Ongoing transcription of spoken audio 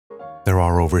There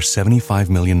are over 75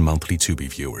 million monthly Tubi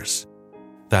viewers.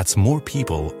 That's more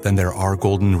people than there are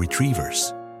golden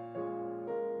retrievers.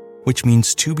 Which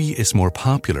means Tubi is more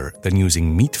popular than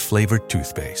using meat-flavored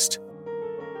toothpaste.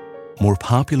 More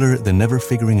popular than never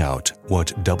figuring out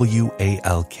what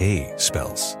WALK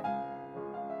spells.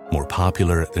 More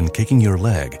popular than kicking your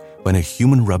leg when a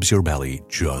human rubs your belly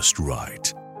just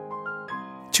right.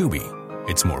 Tubi,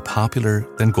 it's more popular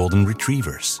than golden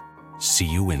retrievers. See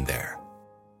you in there.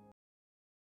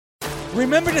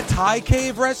 Remember the Thai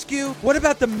Cave rescue? What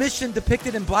about the mission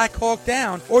depicted in Black Hawk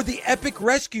Down or the epic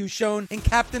rescue shown in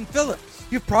Captain Phillips?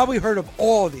 You've probably heard of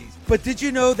all of these, but did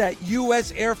you know that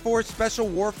U.S. Air Force Special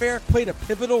Warfare played a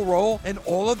pivotal role in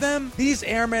all of them? These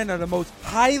airmen are the most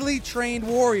highly trained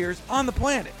warriors on the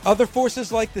planet. Other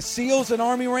forces like the SEALs and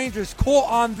Army Rangers call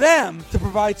on them to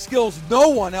provide skills no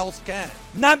one else can.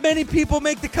 Not many people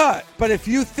make the cut, but if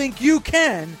you think you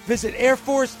can, visit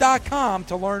airforce.com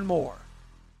to learn more.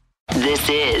 This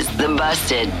is the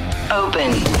Busted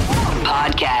Open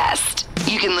Podcast.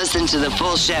 You can listen to the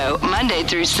full show Monday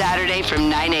through Saturday from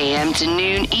 9 a.m. to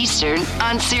noon Eastern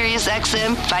on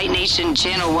SiriusXM Fight Nation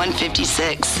Channel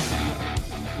 156.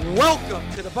 Welcome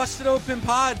to the Busted Open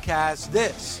Podcast.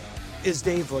 This is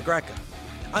Dave LaGreca.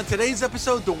 On today's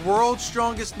episode, the world's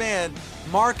strongest man,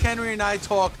 Mark Henry, and I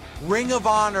talk Ring of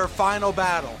Honor Final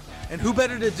Battle. And who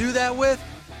better to do that with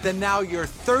than now your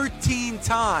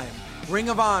 13-time Ring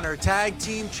of Honor Tag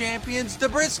Team Champions, the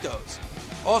Briscoes.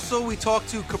 Also, we talked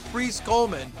to Caprice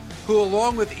Coleman, who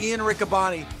along with Ian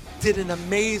Riccaboni did an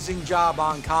amazing job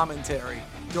on commentary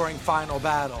during Final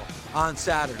Battle on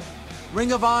Saturday.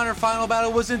 Ring of Honor Final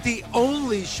Battle wasn't the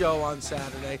only show on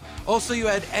Saturday. Also, you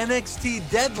had NXT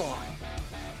Deadline.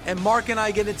 And Mark and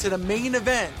I get into the main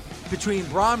event between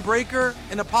Bron Breakker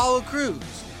and Apollo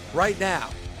Crews right now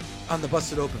on the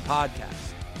Busted Open Podcast.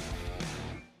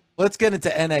 Let's get into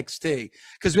NXT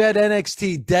because we had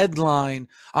NXT Deadline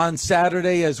on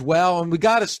Saturday as well. And we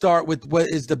got to start with what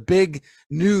is the big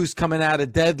news coming out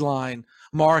of Deadline,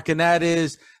 Mark. And that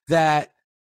is that,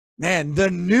 man, the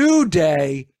New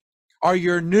Day are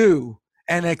your new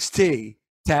NXT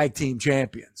Tag Team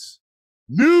Champions.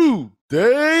 New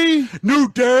Day?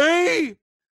 New Day?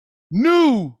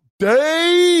 New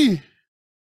Day?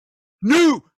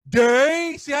 New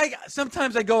Day? See,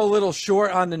 sometimes I go a little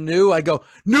short on the new. I go,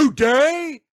 New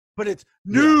Day? But it's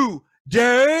New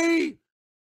Day?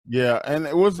 Yeah, and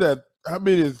it was that, I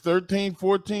mean, it's 13,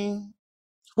 14?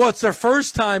 Well, it's their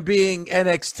first time being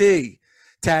NXT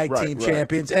Tag Team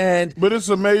Champions. But it's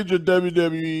a major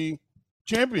WWE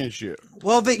championship.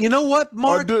 Well, you know what,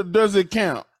 Mark? Or does it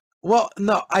count? Well,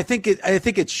 no, I think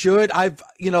it should.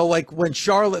 Like when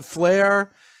Charlotte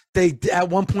Flair, at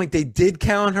one point they did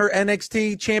count her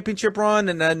NXT championship run,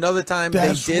 and another time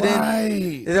they didn't.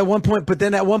 Right. At one point, but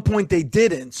then at one point they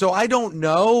didn't. So I don't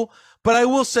know, but I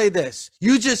will say this.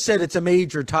 You just said it's a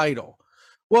major title.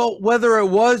 Well, whether it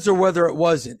was or whether it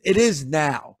wasn't, it is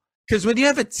now. Because when you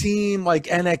have a team like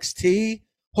NXT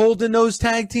holding those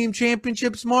tag team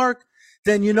championships, Mark,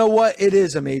 then you know what? It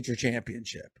is a major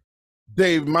championship.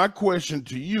 Dave, my question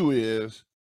to you is,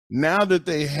 now that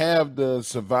they have the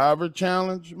Survivor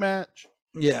Challenge match,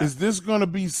 is this going to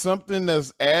be something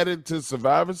that's added to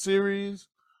Survivor Series,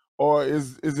 or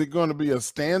is it going to be a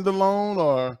standalone,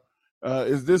 or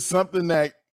is this something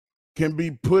that can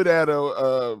be put at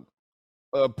a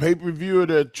pay-per-view of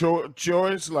their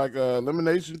choice, like a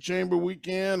Elimination Chamber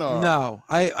weekend? Or? No,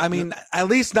 I mean, at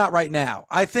least not right now.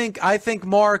 I think,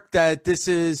 Mark, that this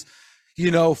is,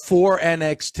 for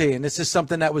NXT, and this is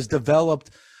something that was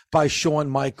developed by Shawn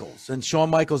Michaels. And Shawn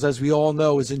Michaels, as we all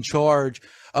know, is in charge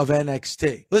of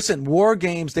NXT. Listen, War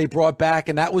Games they brought back,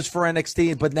 and that was for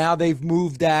NXT, but now they've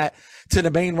moved that to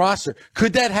the main roster.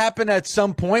 Could that happen at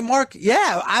some point, Mark?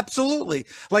 Yeah, absolutely.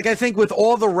 Like, I think with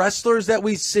all the wrestlers that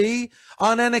we see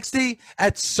on NXT,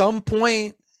 at some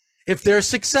point, if they're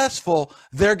successful,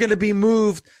 they're going to be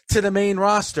moved to the main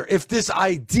roster. If this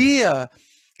idea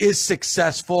is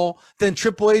successful, then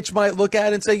Triple H might look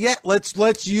at it and say, yeah,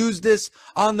 let's use this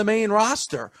on the main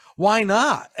roster. Why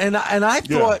not? And I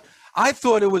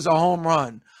thought it was a home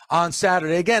run on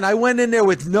Saturday. Again, I went in there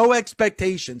with no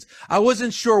expectations. I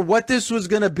wasn't sure what this was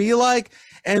going to be like.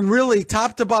 And really,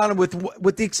 top to bottom,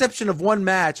 with the exception of one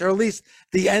match, or at least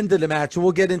the end of the match, and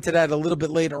we'll get into that a little bit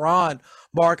later on,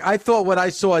 Mark, I thought what I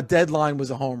saw at Deadline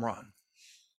was a home run.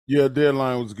 Yeah,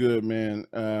 Deadline was good, man.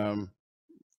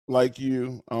 Like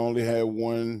you, I only had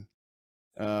one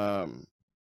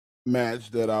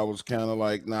match that I was kind of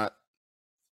like not,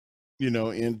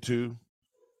 into.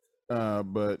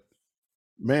 But,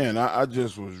 man, I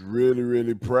just was really,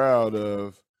 really proud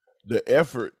of the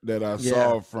effort that I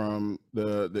saw from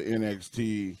the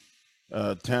NXT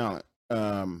talent.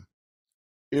 And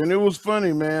it was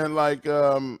funny, man, like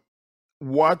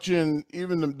watching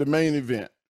even the main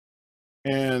event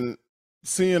and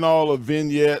seeing all the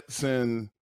vignettes and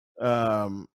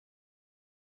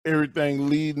everything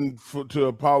leading to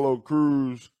Apollo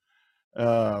Crews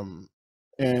and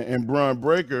Bron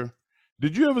Breakker.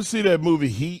 Did you ever see that movie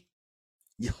Heat?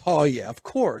 Oh, yeah, of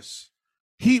course.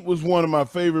 Heat was one of my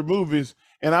favorite movies,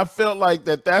 and I felt like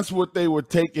that's what they were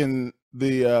taking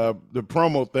the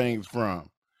promo things from.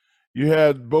 You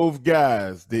had both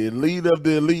guys, the elite of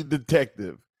the elite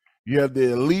detective. You have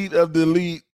the elite of the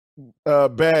elite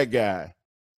bad guy,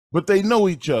 but they know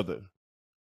each other.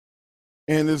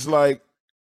 And it's like,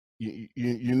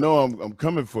 you know, I'm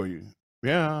coming for you.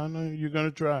 Yeah, I know you're going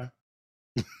to try.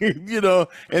 You know,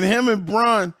 and him and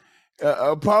Bron,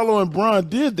 Apollo and Bron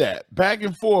did that back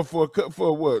and forth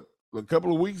for what? A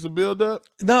couple of weeks of build up?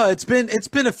 No, it's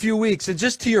been a few weeks. And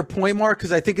just to your point, Mark,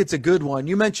 because I think it's a good one.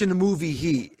 You mentioned the movie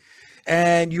Heat.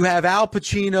 And you have Al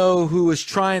Pacino, who is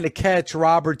trying to catch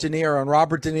Robert De Niro, and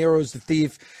Robert De Niro is the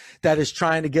thief that is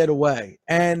trying to get away.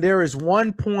 And there is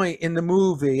one point in the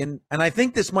movie, and I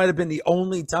think this might have been the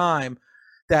only time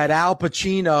that Al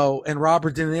Pacino and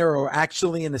Robert De Niro are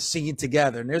actually in a scene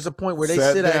together. And there's a point where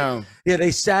they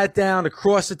they sat down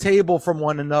across the table from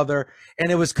one another,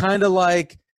 and it was kind of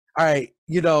like, all right,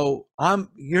 you know,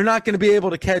 you're not going to be able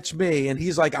to catch me. And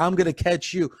he's like, I'm going to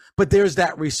catch you. But there's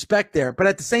that respect there. But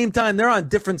at the same time, they're on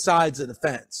different sides of the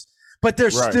fence. But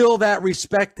there's still that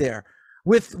respect there.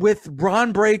 With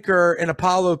Bron Breakker and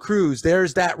Apollo Crews,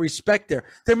 there's that respect there.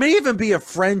 There may even be a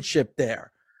friendship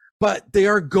there. But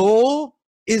their goal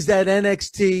is that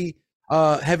NXT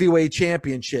heavyweight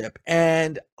championship.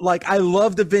 And, like, I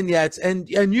love the vignettes. And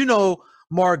you know,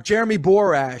 Mark, Jeremy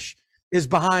Borash is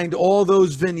behind all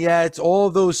those vignettes, all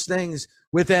those things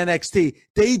with NXT.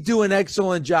 They do an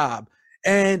excellent job.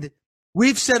 And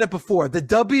we've said it before, the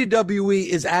WWE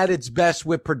is at its best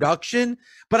with production,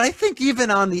 but I think even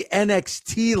on the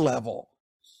NXT level,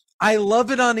 I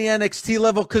love it on the NXT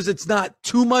level because it's not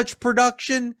too much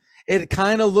production. It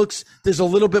kind of looks, there's a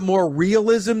little bit more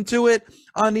realism to it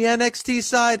on the NXT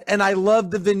side. And I love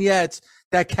the vignettes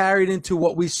that carried into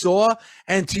what we saw.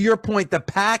 And to your point, the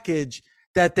package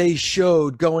that they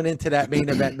showed going into that main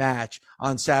event match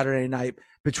on Saturday night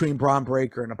between Bron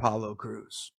Breakker and Apollo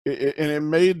Crews. And it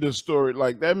made the story,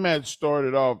 like that match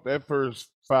started off, that first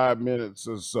 5 minutes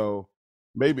or so,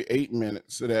 maybe 8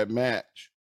 minutes of that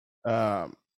match,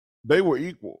 they were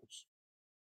equals.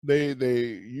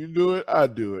 You do it, I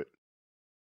do it.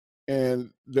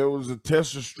 And there was a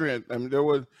test of strength. I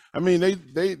mean,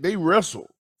 they wrestled.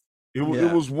 It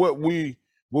was what we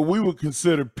would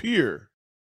consider peer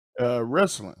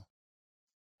wrestling.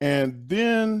 And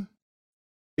then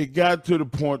it got to the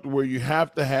point where you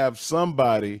have to have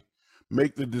somebody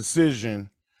make the decision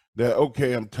that,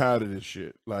 okay, I'm tired of this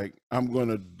shit. Like, I'm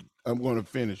gonna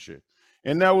finish it.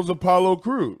 And that was Apollo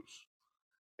Crews.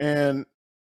 And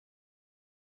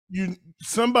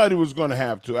somebody was gonna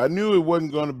have to. I knew it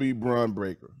wasn't gonna be Bron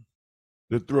Breakker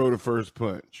to throw the first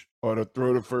punch or to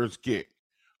throw the first kick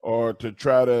or to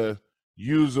try to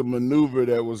use a maneuver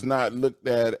that was not looked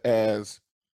at as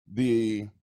the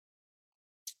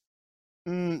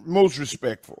most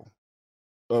respectful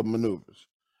of maneuvers.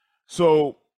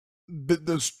 So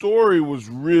the story was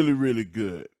really, really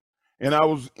good. And I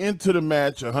was into the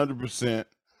match 100%.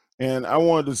 And I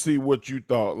wanted to see what you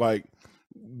thought. Like,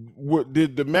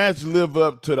 did the match live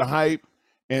up to the hype?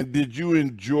 And did you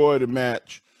enjoy the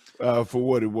match for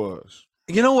what it was?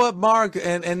 You know what, Mark,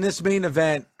 and this main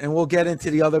event, and we'll get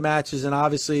into the other matches, and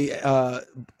obviously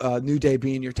New Day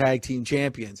being your tag team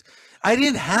champions. I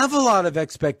didn't have a lot of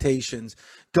expectations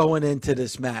going into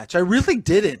this match. I really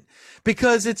didn't,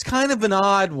 because it's kind of an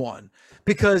odd one,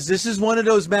 because this is one of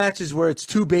those matches where it's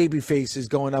two baby faces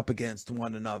going up against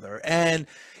one another. And,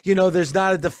 you know, there's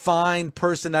not a defined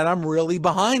person that I'm really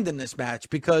behind in this match,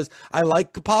 because I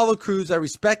like Apollo Crews. I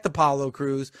respect Apollo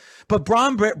Crews. But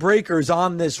Bron Breakker is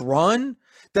on this run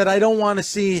that I don't want to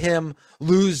see him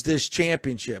lose this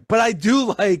championship. But I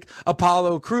do like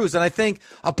Apollo Crews, and I think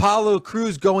Apollo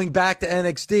Crews going back to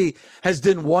NXT has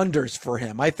done wonders for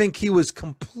him. I think he was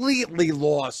completely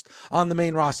lost on the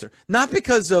main roster, not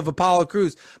because of Apollo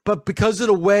Crews, but because of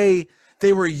the way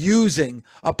they were using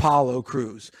Apollo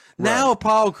Crews. Right. Now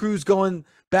Apollo Crews going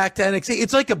back to NXT,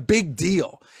 it's like a big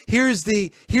deal. Here's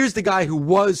the guy who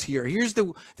was here. Here's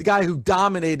the guy who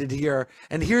dominated here.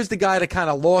 And here's the guy that kind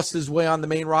of lost his way on the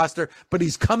main roster, but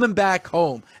he's coming back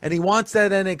home and he wants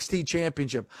that NXT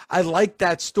championship. I like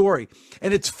that story.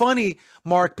 And it's funny,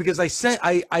 Mark, because I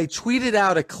tweeted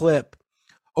out a clip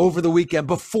over the weekend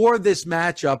before this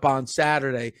matchup on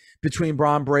Saturday between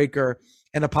Bron Breakker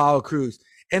and Apollo Crews.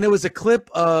 And it was a clip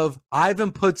of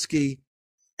Ivan Putski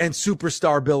and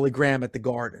superstar Billy Graham at the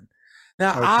Garden.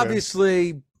 Now,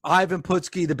 obviously, Ivan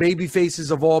Putski, the baby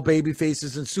faces of all baby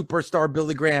faces, and superstar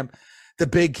Billy Graham, the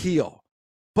big heel.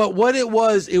 But what it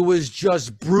was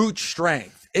just brute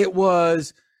strength. It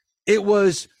was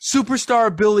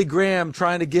superstar Billy Graham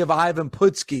trying to give Ivan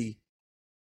Putski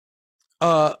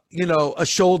a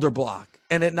shoulder block,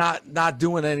 and it not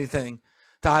doing anything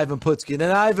to Ivan Putski. And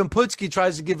then Ivan Putski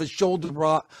tries to give a shoulder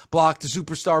block to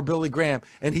superstar Billy Graham,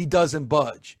 and he doesn't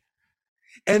budge.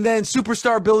 And then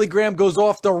superstar Billy Graham goes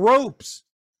off the ropes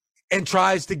and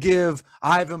tries to give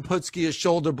Ivan Putski a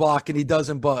shoulder block, and he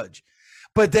doesn't budge.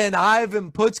 But then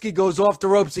Ivan Putski goes off the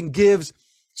ropes and gives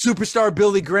superstar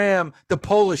Billy Graham the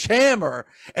Polish hammer,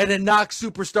 and then knocks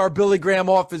superstar Billy Graham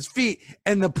off his feet,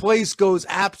 and the place goes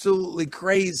absolutely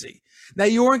crazy. Now,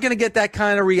 you weren't going to get that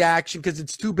kind of reaction because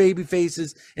it's two baby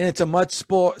faces and it's a much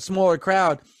smaller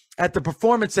crowd at the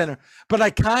Performance Center. But I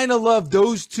kind of love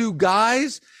those two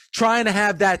guys trying to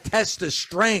have that test of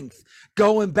strength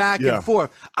going back and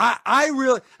forth. I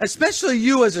really, especially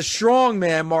you as a strong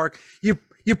man, Mark,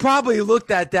 you probably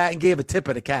looked at that and gave a tip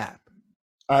of the cap.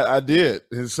 I did.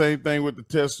 The same thing with the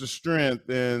test of strength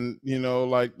and,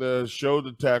 like the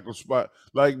shoulder tackle spot,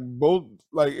 like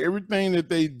everything that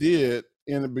they did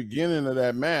in the beginning of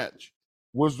that match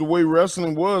was the way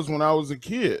wrestling was when I was a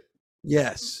kid.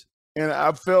 Yes. And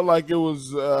I felt like it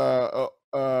was a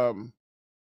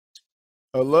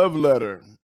love letter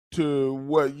to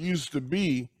what used to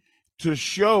be, to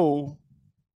show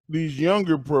these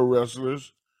younger pro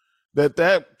wrestlers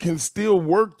that can still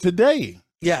work today.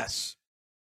 Yes.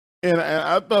 And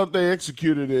I thought they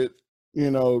executed it,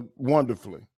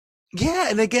 wonderfully. Yeah,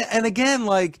 and again,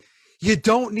 like, you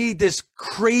don't need this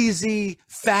crazy,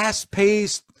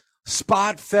 fast-paced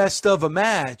spot fest of a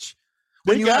match.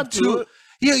 When you have two,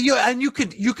 and you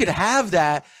could have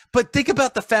that, but think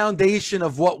about the foundation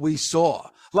of what we saw.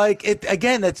 Like, it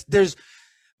again, there's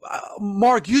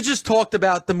Mark, you just talked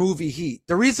about the movie Heat.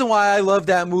 The reason why I love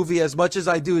that movie as much as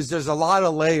I do is there's a lot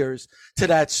of layers to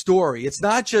that story. It's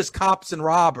not just cops and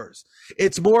robbers.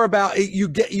 It's more about you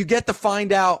get to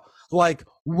find out, like,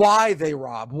 why they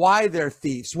rob, why they're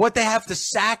thieves, what they have to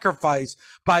sacrifice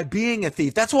by being a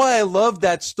thief. That's why I love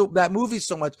that movie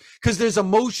so much, because there's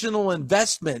emotional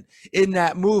investment in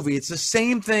that movie. It's the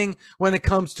same thing when it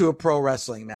comes to a pro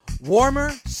wrestling match.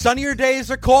 Warmer, sunnier days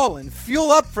are calling.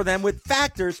 Fuel up for them with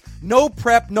Factor's no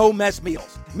prep, no mess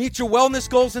meals. Meet your wellness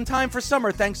goals in time for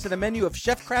summer thanks to the menu of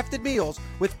chef-crafted meals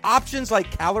with options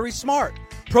like Calorie Smart,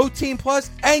 Protein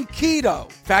Plus, and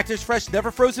Keto. Factor's fresh,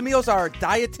 never frozen meals are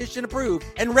dietitian approved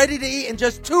and ready to eat in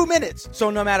just 2 minutes. So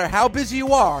no matter how busy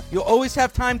you are, you'll always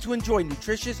have time to enjoy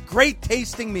nutritious, great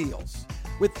tasting meals.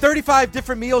 With 35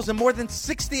 different meals and more than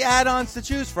 60 add-ons to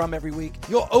choose from every week,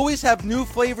 you'll always have new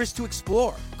flavors to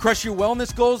explore. Crush your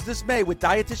wellness goals this May with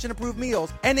dietitian-approved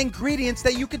meals and ingredients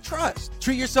that you can trust.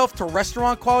 Treat yourself to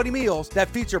restaurant-quality meals that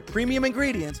feature premium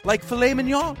ingredients like filet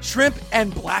mignon, shrimp,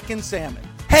 and blackened salmon.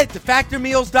 Head to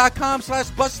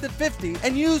factormeals.com/busted50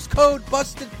 and use code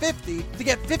busted50 to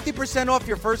get 50% off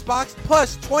your first box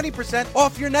plus 20%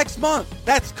 off your next month.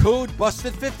 That's code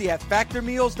busted50 at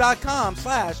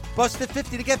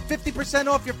factormeals.com/busted50 to get 50%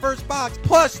 off your first box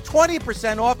plus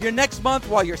 20% off your next month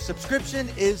while your subscription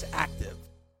is active.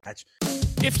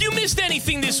 If you missed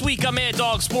anything this week on Mad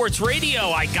Dog Sports Radio,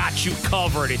 I got you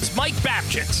covered. It's Mike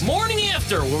Babchick's Morning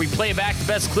After, where we play back the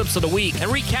best clips of the week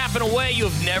and recap in a way you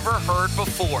have never heard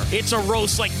before. It's a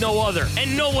roast like no other,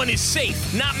 and no one is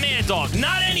safe. Not Mad Dog,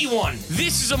 not anyone.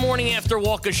 This is a Morning After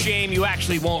walk of shame you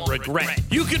actually won't regret.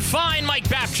 You can find Mike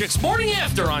Babchick's Morning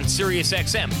After on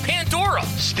SiriusXM, Pandora,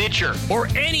 Stitcher, or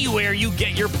anywhere you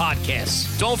get your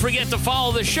podcasts. Don't forget to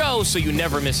follow the show so you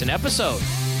never miss an episode.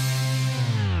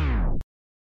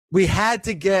 We had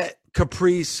to get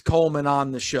Caprice Coleman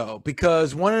on the show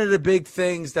because one of the big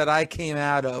things that I came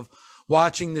out of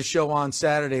watching the show on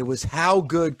Saturday was how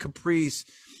good Caprice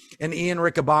and Ian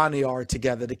Riccaboni are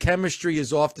together. The chemistry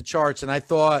is off the charts, and I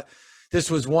thought this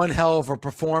was one hell of a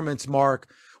performance, Mark,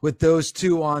 with those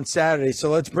two on Saturday. So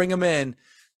let's bring them in.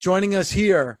 Joining us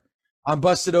here on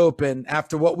Busted Open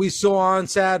after what we saw on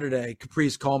Saturday,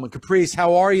 Caprice Coleman. Caprice,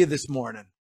 how are you this morning?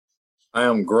 I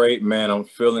am great, man. I'm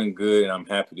feeling good, and I'm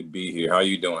happy to be here. How are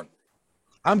you doing?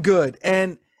 I'm good.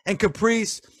 And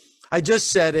Caprice, I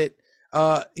just said it.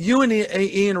 You and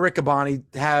Ian Riccaboni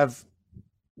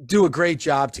do a great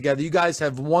job together. You guys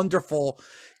have wonderful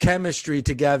chemistry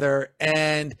together,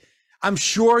 and I'm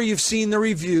sure you've seen the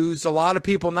reviews. A lot of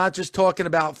people not just talking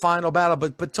about Final Battle,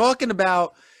 but talking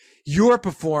about your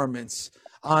performance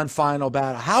on Final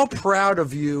Battle. How proud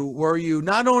of you were you,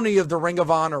 not only of the Ring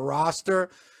of Honor roster,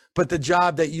 but the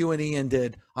job that you and Ian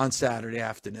did on Saturday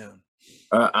afternoon?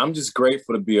 I'm just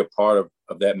grateful to be a part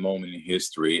of that moment in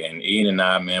history. And Ian and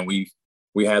I, man, we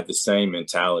have the same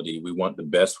mentality. We want the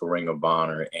best for Ring of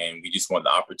Honor, and we just want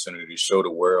the opportunity to show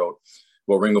the world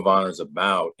what Ring of Honor is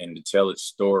about and to tell its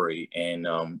story. And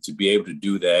to be able to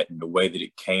do that in the way that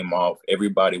it came off,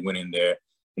 everybody went in there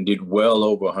and did well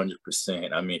over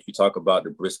 100%. I mean, if you talk about the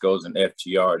Briscoes and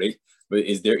FTR,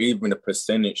 is there even a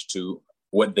percentage to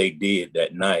what they did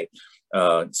that night?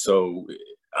 So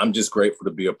I'm just grateful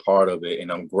to be a part of it. And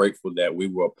I'm grateful that we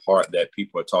were a part that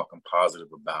people are talking positive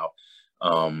about,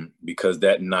 because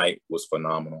that night was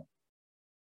phenomenal.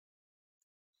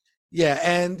 Yeah.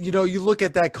 And, you know, you look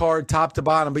at that card top to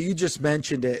bottom, but you just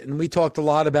mentioned it. And we talked a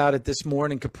lot about it this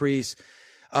morning, Caprice,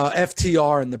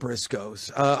 FTR and the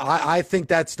Briscoes. I think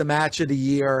that's the match of the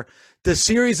year. The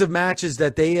series of matches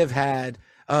that they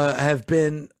have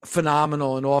been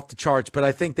phenomenal and off the charts, but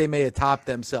I think they may have topped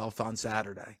themselves on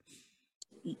Saturday.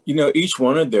 You know, each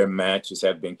one of their matches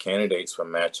have been candidates for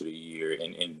match of the year.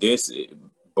 And this,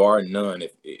 bar none,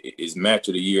 is match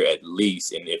of the year at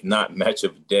least, and if not match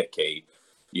of the decade.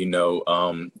 You know,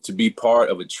 to be part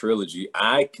of a trilogy,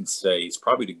 I can say it's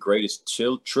probably the greatest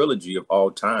trilogy of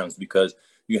all times, because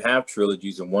you have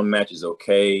trilogies and one match is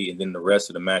okay, and then the rest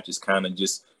of the matches kind of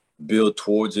just build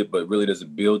towards it, but really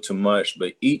doesn't build too much.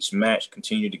 But each match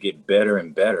continued to get better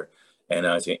and better. And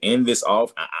to end this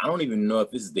off, I don't even know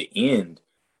if this is the end,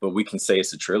 but we can say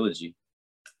it's a trilogy.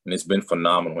 And it's been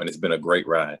phenomenal, and it's been a great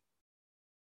ride.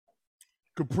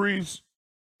 Caprice,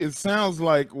 it sounds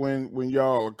like when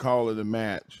y'all are calling a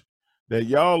match, that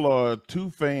y'all are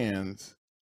two fans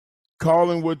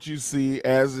calling what you see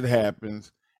as it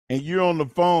happens, and you're on the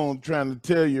phone trying to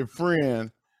tell your friend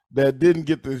that didn't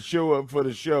get to show up for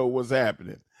the show what's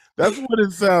happening. That's what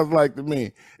it sounds like to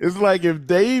me. It's like if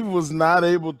Dave was not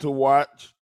able to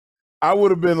watch, I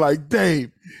would have been like,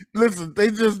 Dave, listen,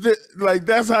 they just did, like,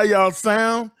 that's how y'all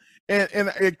sound. And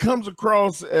it comes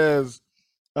across as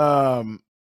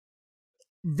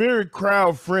very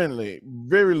crowd friendly,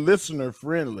 very listener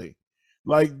friendly.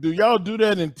 Like, do y'all do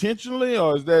that intentionally,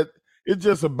 or is that it's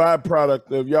just a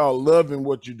byproduct of y'all loving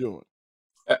what you're doing?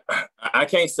 I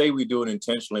can't say we do it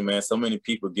intentionally, man. So many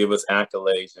people give us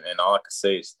accolades, and all I can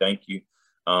say is thank you.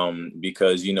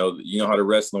 Because you know how the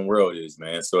wrestling world is,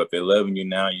 man. So if they're loving you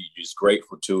now, you're just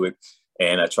grateful to it.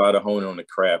 And I try to hone on the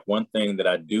craft. One thing that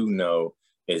I do know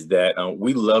is that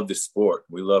we love the sport.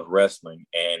 We love wrestling.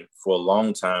 And for a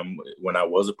long time, when I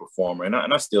was a performer, and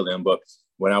I still am, but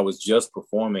when I was just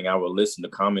performing, I would listen to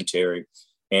commentary,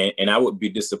 and I would be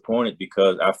disappointed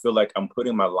because I feel like I'm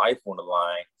putting my life on the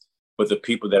line. But the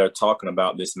people that are talking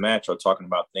about this match are talking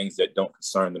about things that don't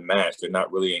concern the match. They're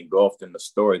not really engulfed in the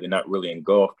story. They're not really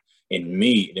engulfed in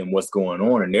me and what's going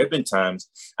on. And there have been times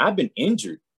I've been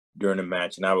injured during the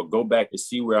match, and I would go back to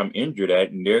see where I'm injured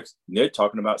at, and they're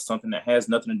talking about something that has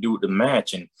nothing to do with the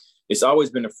match. And it's always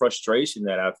been a frustration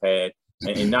that I've had,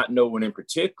 and not no one in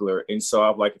particular. And so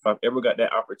I'm like, if I've ever got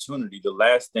that opportunity, the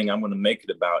last thing I'm going to make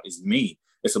it about is me.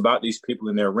 It's about these people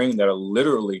in their ring that are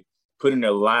literally putting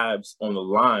their lives on the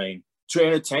line to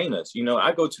entertain us. You know,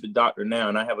 I go to the doctor now,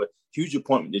 and I have a huge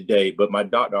appointment today, but my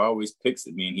doctor always picks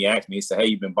at me, and he asks me, he said, hey,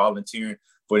 you've been volunteering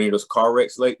for any of those car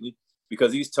wrecks lately?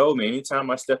 Because he's told me anytime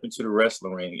I step into the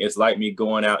wrestling ring, it's like me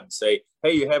going out and say,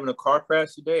 hey, you're having a car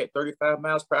crash today at 35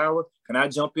 miles per hour. Can I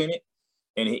jump in it?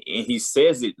 And he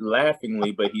says it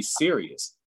laughingly, but he's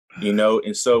serious, you know?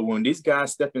 And so when these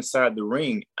guys step inside the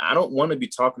ring, I don't want to be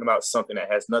talking about something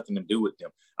that has nothing to do with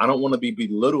them. I don't want to be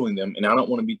belittling them, and I don't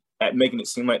want to be making it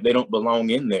seem like they don't belong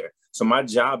in there. So my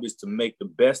job is to make the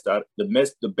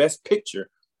best picture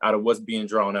out of what's being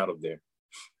drawn out of there.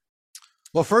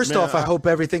 Well, first off, I hope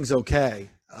everything's okay.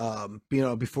 You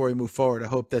know, before we move forward, I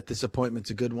hope that this appointment's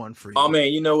a good one for you. Oh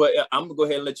man, you know what? I'm gonna go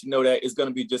ahead and let you know that it's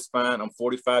gonna be just fine. I'm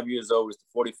 45 years old. It's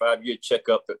the 45-year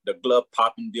checkup. The glove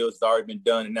popping deal has already been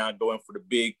done, and now I'm going for the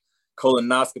big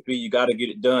colonoscopy. You got to get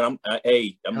it done. I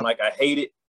hate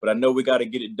it, but I know we got to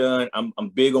get it done. I'm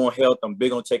big on health. I'm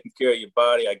big on taking care of your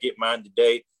body. I get mine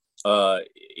today. And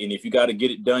if you got to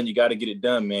get it done, you got to get it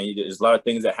done, man. There's a lot of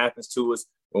things that happens to us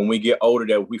when we get older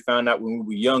that we found out when we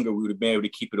were younger, we would have been able to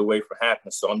keep it away from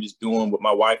happening. So I'm just doing what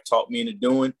my wife taught me into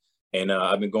doing. And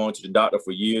I've been going to the doctor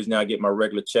for years now, getting my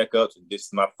regular checkups. And this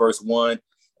is my first one.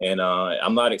 And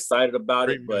I'm not excited about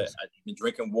it, but I've been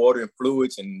drinking water and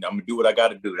fluids, and I'm going to do what I got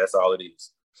to do. That's all it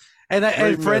is.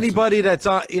 And for anybody that's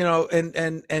on,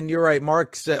 and you're right,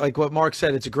 Mark said, like what Mark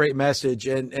said, it's a great message.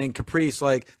 And Caprice,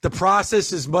 like the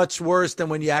process is much worse than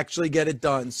when you actually get it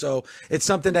done. So it's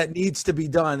something that needs to be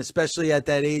done, especially at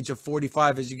that age of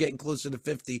 45. As you're getting closer to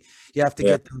 50, you have to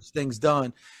get those things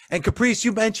done. And Caprice,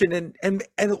 you mentioned, and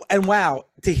wow,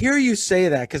 to hear you say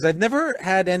that, because I've never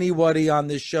had anybody on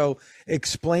this show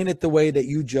explain it the way that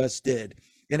you just did,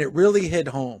 and it really hit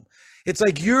home. It's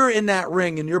like you're in that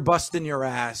ring and you're busting your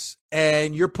ass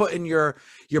and you're putting your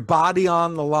body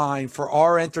on the line for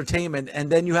our entertainment. And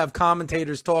then you have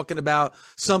commentators talking about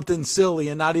something silly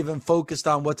and not even focused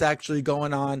on what's actually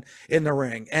going on in the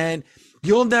ring. And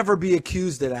you'll never be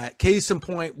accused of that. Case in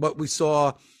point, what we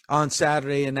saw on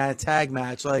Saturday in that tag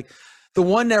match. Like the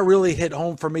one that really hit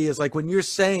home for me is like when you're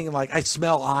saying like, I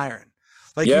smell iron,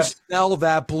 like you smell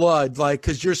that blood, like,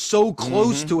 cause you're so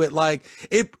close to it. Like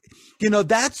it,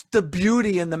 that's the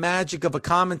beauty and the magic of a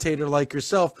commentator like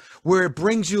yourself, where it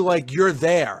brings you like you're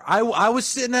there. I was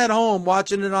sitting at home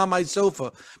watching it on my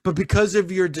sofa, but because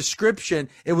of your description,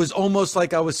 it was almost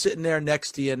like I was sitting there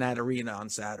next to you in that arena on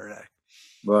Saturday.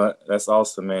 But that's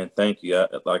awesome, man. Thank you.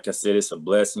 Like I said, it's a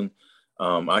blessing.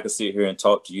 I can sit here and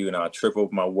talk to you, and I'll trip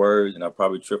over my words, and I'll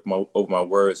probably trip over my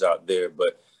words out there.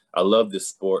 But I love this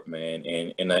sport, man,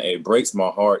 and it breaks my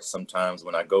heart sometimes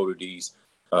when I go to these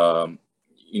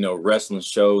wrestling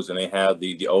shows and they have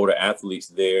the older athletes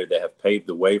there that have paved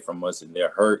the way from us, and they're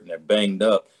hurt and they're banged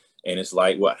up. And it's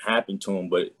like, what happened to them?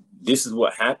 But this is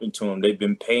what happened to them. They've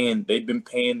been paying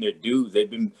their dues. They've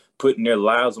been putting their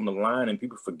lives on the line, and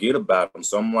people forget about them.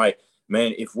 So I'm like,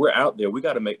 man, if we're out there, we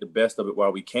got to make the best of it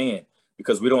while we can,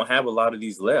 because we don't have a lot of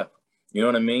these left. You know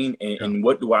what I mean? And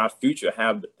what do our future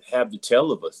have to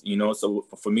tell of us? So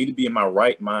for me to be in my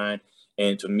right mind,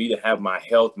 and to me to have my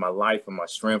health, my life, and my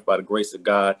strength by the grace of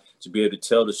God, to be able to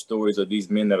tell the stories of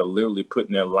these men that are literally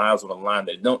putting their lives on the line,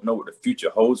 that don't know what the future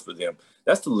holds for them.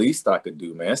 That's the least I could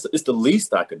do, man. It's the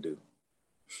least I could do.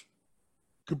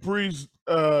 Caprice,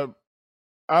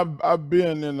 I've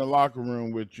been in the locker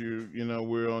room with you.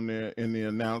 We're on there in the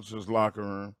announcers' locker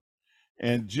room.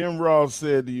 And Jim Ross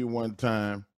said to you one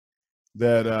time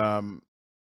that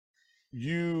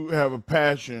you have a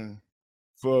passion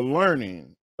for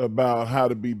learning about how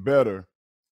to be better,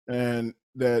 and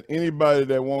that anybody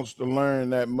that wants to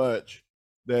learn that much,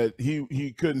 that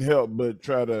he couldn't help but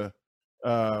try to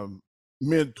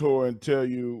mentor and tell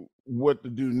you what to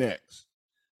do next.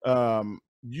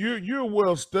 You're a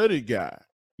well-studied guy.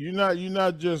 You're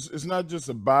not just, it's not just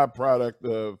a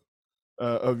byproduct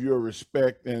of your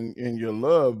respect and your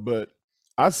love, but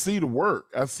I see the work.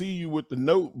 I see you with the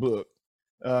notebook,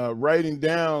 writing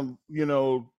down,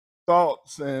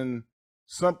 thoughts and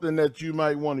something that you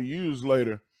might want to use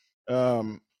later.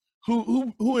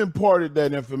 Who imparted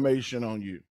that information on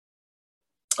you?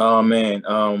 Oh man,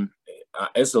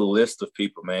 it's a list of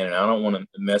people, man, and I don't want to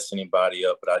mess anybody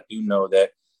up, but I do know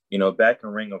that, back in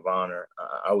Ring of Honor,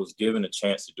 I was given a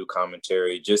chance to do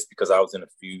commentary just because I was in a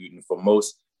feud, and for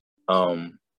most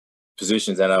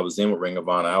positions that I was in with Ring of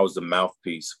Honor, I was the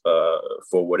mouthpiece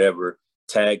for whatever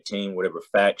tag team, whatever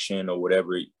faction, or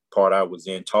whatever part I was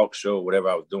in, talk show, whatever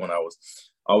I was doing, I was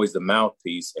always the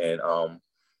mouthpiece.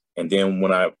 And then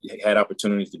when I had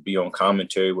opportunities to be on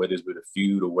commentary, whether it's with a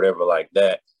feud or whatever like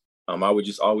that, I would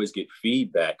just always get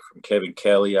feedback from Kevin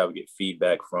Kelly. I would get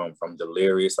feedback from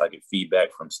Delirious. I get feedback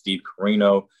from Steve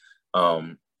Corino.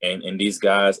 And these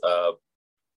guys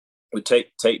would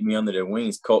take me under their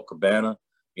wings. Colt Cabana,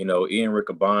 Ian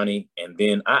Riccaboni. And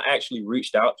then I actually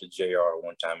reached out to JR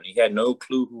one time, and he had no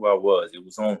clue who I was. It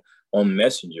was on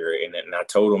Messenger, and I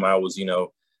told him I was,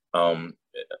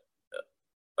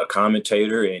 a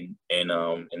commentator, and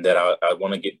that I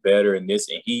want to get better in this.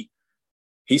 And he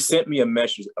sent me a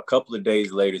message a couple of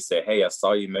days later, said, "Hey, I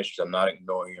saw your message. I'm not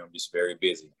ignoring you. I'm just very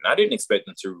busy." And I didn't expect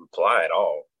him to reply at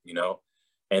all,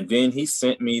 And then he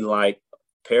sent me like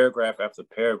paragraph after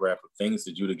paragraph of things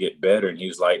to do to get better. And he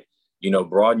was like,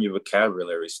 broaden your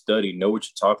vocabulary, study, know what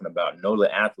you're talking about, know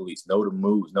the athletes, know the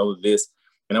moves, know this.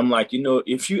 And I'm like,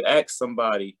 if you ask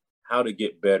somebody how to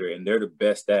get better and they're the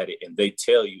best at it, and they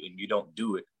tell you and you don't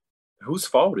do it, whose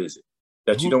fault is it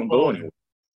that you don't go anywhere?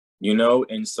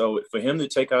 And so for him to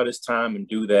take out his time and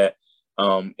do that,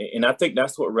 and I think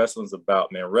that's what wrestling's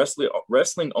about, man.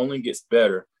 Wrestling only gets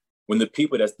better when the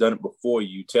people that's done it before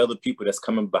you tell the people that's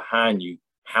coming behind you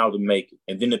how to make it.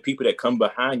 And then the people that come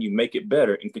behind you make it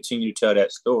better and continue to tell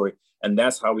that story. And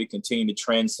that's how we continue to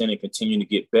transcend and continue to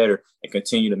get better and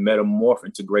continue to metamorph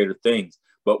into greater things.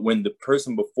 But when the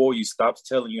person before you stops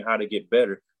telling you how to get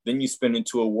better, then you spin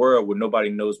into a world where nobody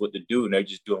knows what to do and they're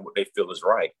just doing what they feel is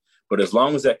right. But as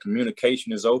long as that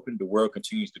communication is open, the world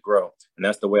continues to grow. And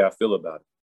that's the way I feel about it.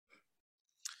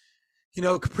 You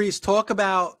know, Caprice, talk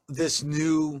about this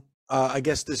new,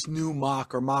 this new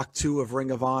Mach 2 of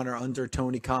Ring of Honor under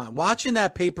Tony Khan. Watching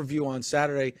that pay-per-view on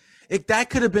Saturday, that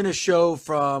could have been a show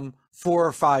from 4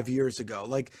 or 5 years ago.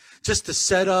 Like, just the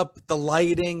setup, the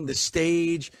lighting, the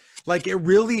stage, like it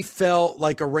really felt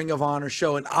like a Ring of Honor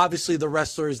show. And obviously the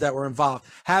wrestlers that were involved,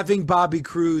 having Bobby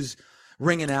Cruz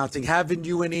ring announcing, having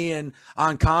you and Ian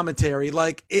on commentary,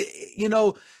 like,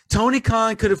 Tony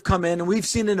Khan could have come in, and we've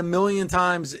seen it a million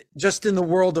times just in the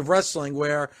world of wrestling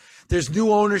where there's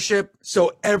new ownership,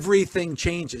 so everything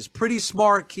changes. Pretty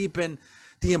smart keeping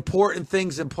the important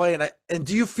things in play. And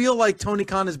do you feel like Tony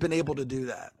Khan has been able to do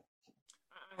that?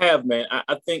 I have, man.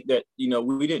 I think that,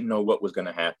 we didn't know what was going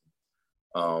to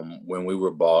happen when we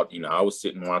were bought. I was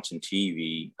sitting watching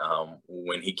TV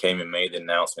when he came and made the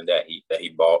announcement that he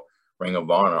bought Ring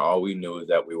of Honor. All we knew is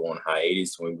that we were on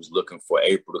hiatus. We was looking for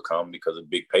April to come because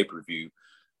of big pay-per-view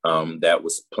that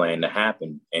was planned to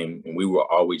happen. And we were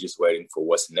always just waiting for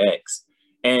what's next.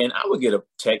 And I would get a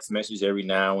text message every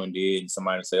now and then, and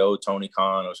somebody would say, "Oh, Tony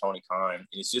Khan," or "Tony Khan." And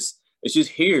it's just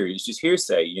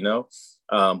hearsay,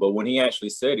 But when he actually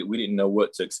said it, we didn't know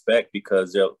what to expect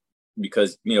because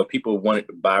people wanted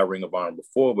to buy Ring of Honor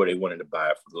before, but they wanted to buy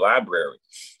it for the library.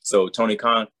 So Tony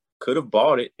Khan could have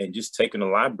bought it and just taken the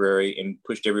library and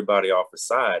pushed everybody off the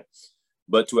side.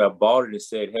 But to have bought it and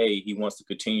said, hey, he wants to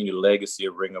continue the legacy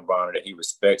of Ring of Honor, that he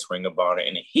respects Ring of Honor.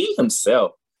 And he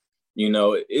himself,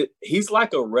 he's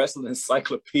like a wrestling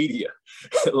encyclopedia.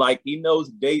 Like, he knows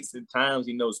dates and times,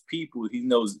 he knows people, he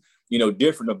knows,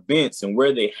 different events and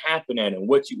where they happen at and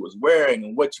what you was wearing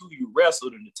and who you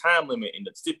wrestled and the time limit and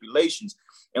the stipulations.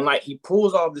 And like, he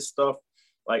pulls all this stuff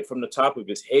like from the top of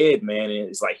his head, man. And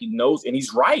it's like, he knows, and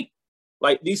he's right.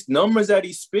 Like, these numbers that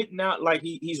he's spitting out, like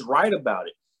he's right about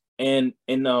it. And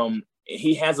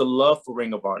he has a love for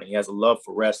Ring of Honor. He has a love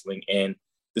for wrestling. And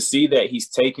to see that he's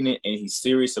taking it and he's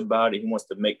serious about it, he wants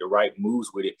to make the right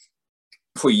moves with it.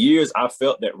 For years, I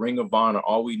felt that Ring of Honor,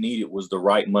 all we needed was the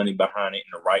right money behind it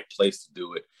and the right place to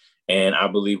do it. And I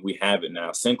believe we have it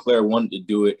now. Sinclair wanted to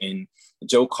do it, and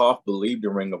Joe Koff believed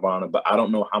in Ring of Honor, but I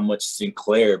don't know how much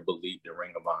Sinclair believed in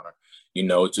Ring of Honor,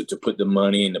 to put the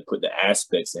money and to put the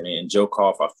aspects in it. And Joe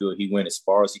Koff, I feel he went as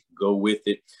far as he could go with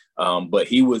it. But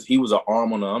he was an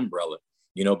arm on the umbrella,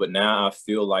 but now I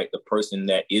feel like the person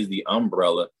that is the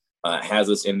umbrella has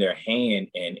us in their hand,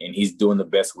 and he's doing the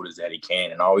best with us that he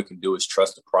can. And all we can do is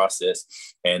trust the process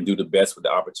and do the best with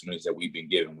the opportunities that we've been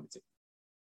given with it.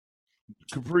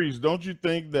 Caprice, don't you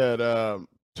think that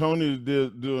Tony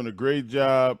is doing a great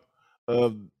job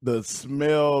of the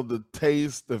smell, the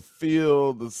taste, the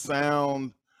feel, the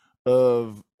sound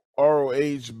of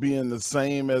ROH being the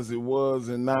same as it was,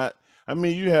 and not,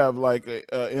 you have like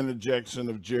a interjection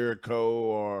of Jericho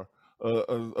or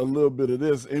a little bit of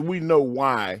this, and we know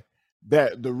why,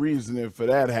 that the reasoning for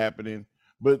that happening,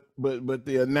 but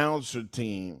the announcer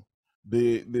team,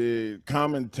 the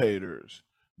commentators,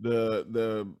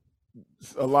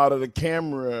 a lot of the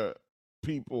camera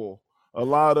people, a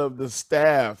lot of the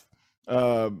staff,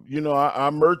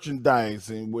 our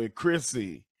merchandising with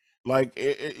Chrissy, like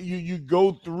you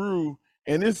go through,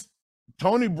 and it's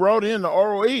Tony brought in the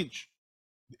ROH,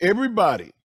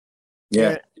 everybody,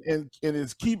 yeah, and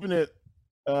it's keeping it,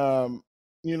 kind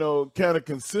of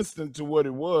consistent to what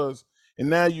it was. And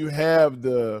now you have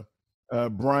the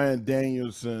Bryan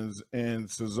Danielsons and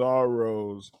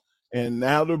Cesaros, and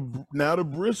now the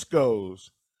Briscoes.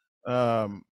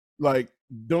 Like,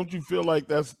 don't you feel like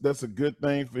that's a good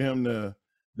thing for him to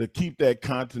keep that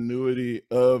continuity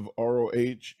of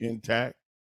ROH intact?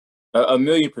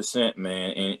 1,000,000%,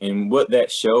 man. And what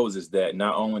that shows is that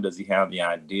not only does he have the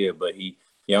idea, but he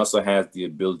also has the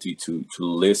ability to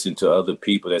listen to other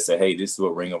people that say, hey, this is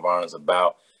what Ring of Honor is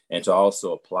about, and to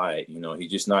also apply it.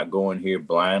 He's just not going here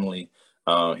blindly.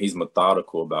 He's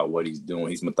methodical about what he's doing.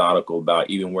 He's methodical about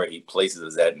even where he places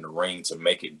us at in the ring to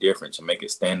make it different, to make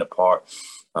it stand apart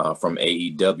from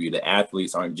AEW. The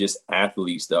athletes aren't just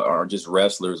athletes, that aren't just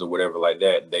wrestlers or whatever like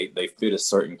that. They fit a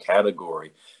certain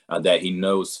category that he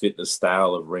knows fit the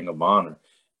style of Ring of Honor.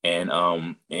 And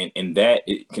that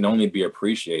it can only be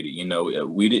appreciated.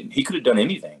 He could have done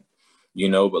anything,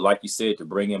 but like you said, to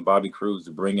bring in Bobby Cruz,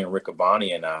 to bring in Rick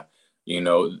Abani and I,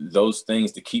 those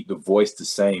things, to keep the voice the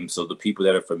same. So the people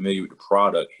that are familiar with the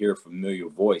product hear a familiar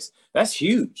voice. That's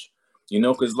huge,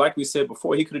 because like we said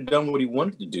before, he could have done what he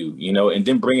wanted to do, and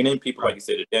then bringing in people, like you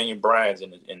said, the Daniel Bryans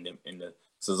and the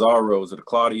Cesaros or the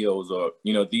Claudios, or,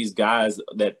 these guys,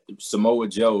 that Samoa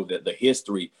Joe, that the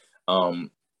history,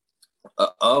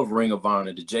 of Ring of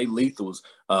Honor, the Jay Lethals,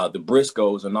 the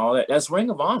Briscoes and all that, that's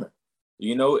Ring of Honor,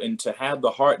 and to have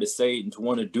the heart to say it and to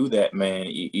want to do that, man,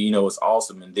 it's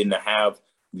awesome. And then to have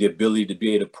the ability to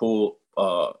be able to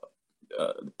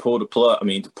pull the plug. I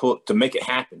mean, to make it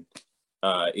happen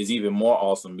is even more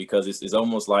awesome, because it's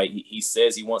almost like he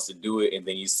says he wants to do it, and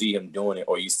then you see him doing it,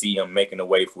 or you see him making a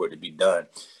way for it to be done.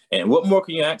 And what more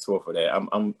can you ask for that?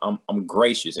 I'm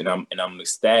gracious, and I'm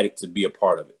ecstatic to be a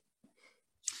part of it.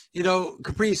 You know,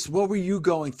 Caprice, what were you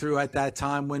going through at that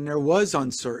time when there was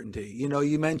uncertainty? You know,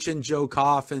 you mentioned Joe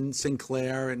Koff and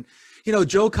Sinclair, and, you know,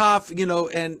 Joe Koff, you know,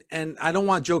 and I don't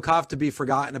want Joe Koff to be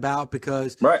forgotten about,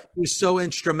 because he was so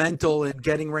instrumental in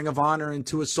getting Ring of Honor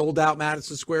into a sold-out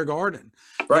Madison Square Garden.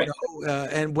 Right. You know,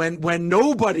 and when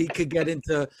nobody could get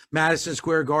into Madison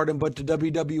Square Garden but the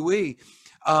WWE.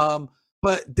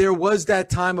 But there was that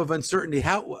time of uncertainty.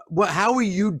 How were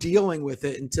you dealing with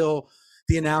it until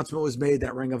the announcement was made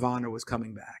that Ring of Honor was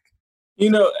coming back? You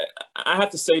know, I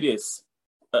have to say this.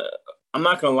 I'm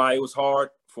not going to lie. It was hard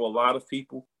for a lot of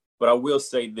people, but I will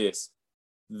say this.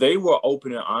 They were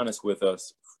open and honest with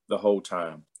us the whole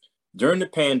time. During the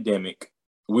pandemic,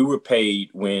 we were paid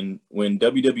when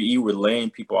WWE were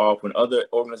laying people off, when other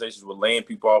organizations were laying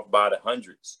people off by the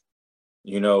hundreds.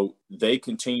 You know, they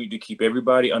continued to keep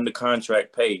everybody under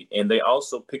contract paid. And they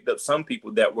also picked up some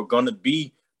people that were going to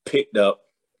be picked up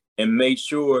and made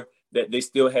sure that they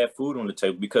still had food on the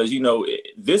table. Because, you know,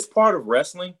 this part of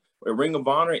wrestling, Ring of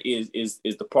Honor is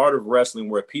the part of wrestling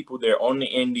where people, they're on the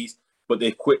indies, but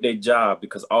they quit their job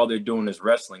because all they're doing is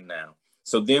wrestling now.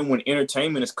 So then when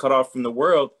entertainment is cut off from the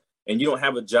world and you don't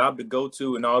have a job to go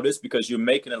to and all this, because you're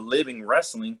making a living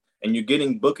wrestling and you're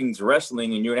getting bookings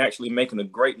wrestling and you're actually making a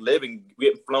great living,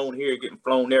 getting flown here, getting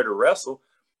flown there to wrestle,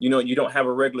 you know, you don't have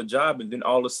a regular job. And then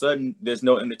all of a sudden there's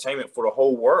no entertainment for the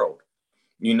whole world,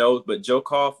 you know. But Joe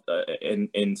Koff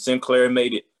and Sinclair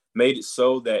made it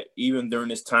so that even during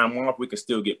this time off, we could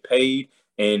still get paid.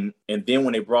 And then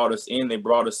when they brought us in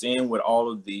with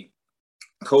all of the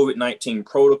COVID-19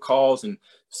 protocols and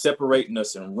separating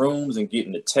us in rooms and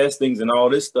getting the testings and all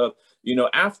this stuff. You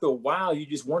know, after a while, you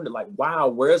just wonder, like, wow,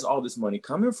 where's all this money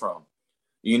coming from?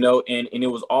 You know, and it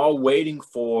was all waiting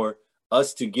for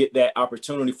us to get that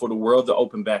opportunity for the world to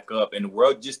open back up. And the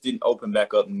world just didn't open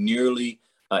back up nearly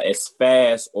as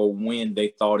fast or when they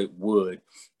thought it would.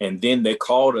 And then they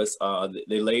called us,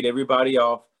 they laid everybody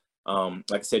off, like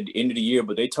I said, the end of the year,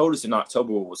 but they told us in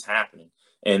October what was happening.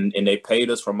 And they paid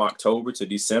us from October to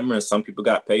December, and some people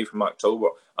got paid from October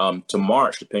to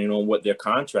March, depending on what their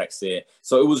contract said.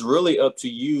 So it was really up to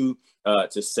you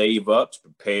to save up, to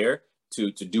prepare,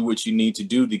 to do what you need to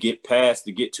do to get past,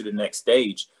 to get to the next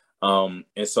stage. And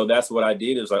so that's what I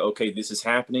did. It was like, okay, this is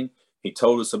happening. He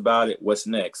told us about it. What's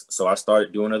next? So I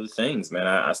started doing other things, man.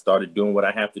 I started doing what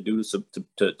I have to do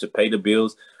to pay the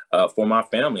bills for my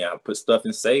family. I put stuff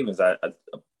in savings. I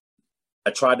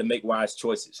tried to make wise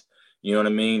choices. You know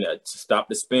what I mean? Stop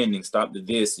the spending, stop the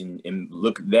this, and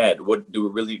look at that. What do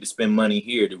we really need to spend money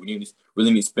here? Do we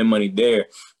really need to spend money there?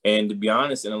 And to be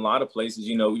honest, in a lot of places,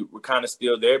 you know, we're kind of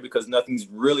still there because nothing's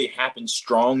really happened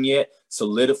strong yet,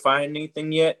 solidifying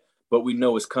anything yet, but we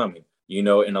know it's coming, you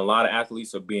know, and a lot of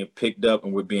athletes are being picked up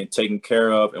and we're being taken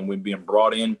care of and we're being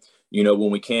brought in, you know, when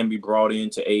we can be brought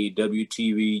into AEW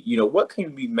TV. You know, what can you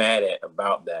be mad at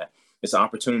about that? It's an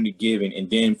opportunity given. And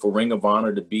then for Ring of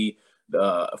Honor to be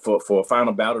for a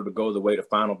final battle to go the way the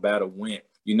final battle went,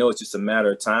 you know, it's just a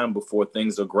matter of time before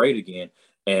things are great again.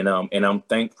 And I'm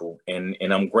thankful and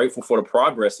I'm grateful for the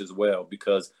progress as well,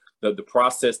 because the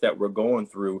process that we're going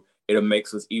through, it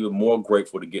makes us even more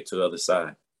grateful to get to the other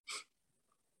side.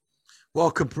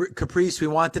 Well, Caprice, we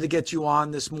wanted to get you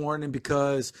on this morning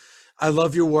because I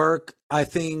love your work. I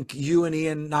think you and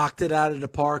Ian knocked it out of the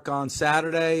park on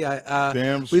Saturday.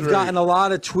 We've gotten a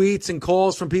lot of tweets and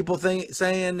calls from people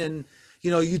saying, and, you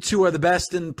know, you two are the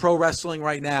best in pro wrestling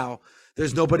right now.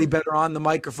 There's nobody better on the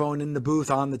microphone, in the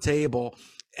booth, on the table.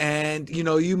 And, you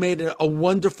know, you made a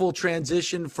wonderful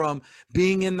transition from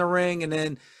being in the ring and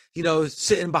then, you know,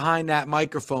 sitting behind that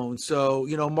microphone. So,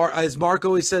 you know, as Mark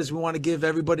always says, we want to give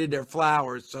everybody their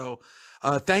flowers. So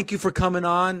thank you for coming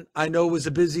on. I know it was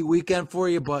a busy weekend for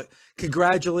you, but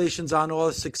congratulations on all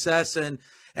the success. And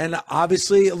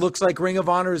obviously it looks like Ring of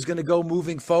Honor is going to go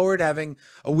moving forward, having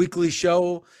a weekly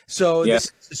show. So yeah.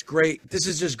 This is great. This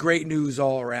is just great news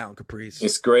all around, Caprice.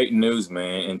 It's great news,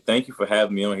 man. And thank you for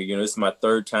having me on here. You know, this is my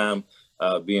third time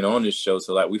being on this show.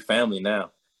 So like, we family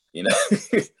now, you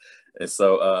know. And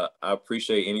so I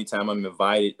appreciate any time I'm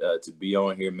invited to be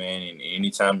on here, man. And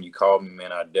anytime you call me,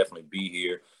 man, I'll definitely be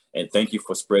here. And thank you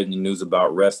for spreading the news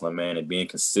about wrestling, man, and being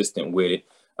consistent with it.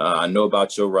 I know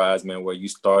about your rise, man, where you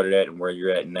started at and where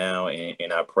you're at now.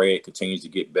 And I pray it continues to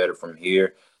get better from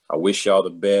here. I wish y'all the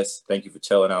best. Thank you for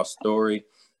telling our story.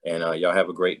 And y'all have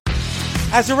a great.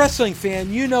 As a wrestling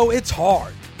fan, you know it's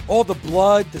hard, All the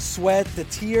blood, the sweat, the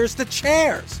tears, the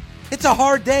chairs. It's a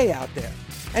hard day out there.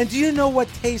 And do you know what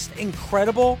tastes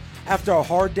incredible after a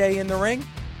hard day in the ring?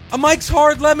 A Mike's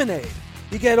Hard Lemonade.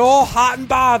 You get all hot and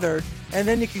bothered, and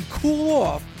then you can cool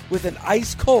off with an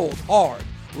ice-cold, hard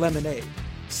lemonade.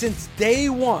 Since day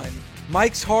one,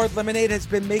 Mike's Hard Lemonade has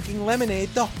been making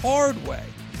lemonade the hard way.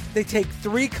 They take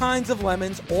 3 kinds of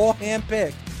lemons, all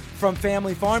hand-picked from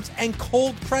family farms, and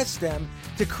cold press them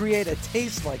to create a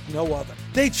taste like no other.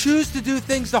 They choose to do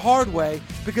things the hard way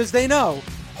because they know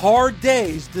hard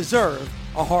days deserve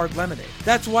a hard lemonade.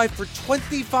 That's why for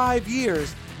 25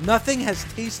 years, nothing has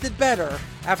tasted better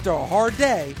after a hard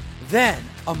day than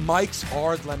a Mike's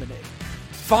Hard Lemonade.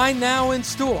 Find now in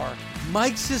store.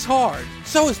 Mike's is hard,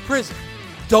 so is prison.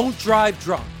 Don't drive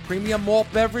drunk. Premium malt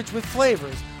beverage with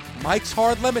flavors. Mike's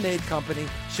Hard Lemonade Company,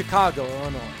 Chicago,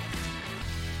 Illinois.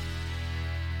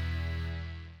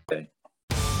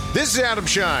 This is Adam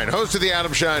Shine, host of the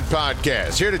Adam Shine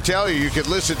Podcast, here to tell you can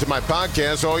listen to my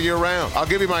podcast all year round. I'll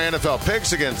give you my NFL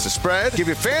picks against the spread, give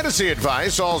you fantasy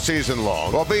advice all season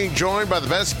long, while being joined by the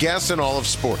best guests in all of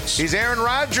sports. He's Aaron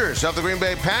Rodgers of the Green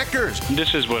Bay Packers.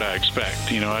 This is what I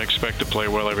expect. I expect to play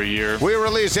well every year. We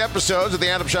release episodes of the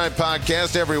Adam Shine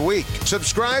Podcast every week.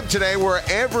 Subscribe today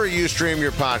wherever you stream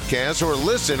your podcasts or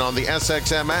listen on the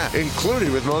SXM app,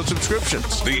 included with most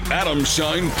subscriptions. The Adam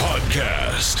Shine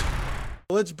Podcast.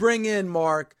 Let's bring in,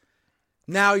 Mark,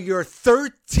 now your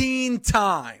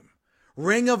 13-time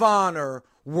Ring of Honor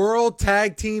World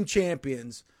Tag Team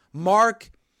Champions, Mark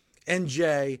and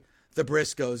Jay, the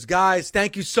Briscoes. Guys,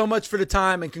 thank you so much for the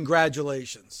time and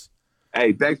congratulations.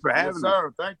 Hey, thanks for having us.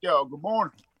 Sir. Thank y'all. Good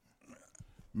morning.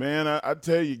 Man, I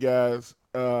tell you guys,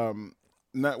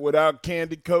 not without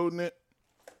candy coating it,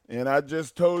 and I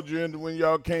just told you when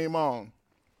y'all came on,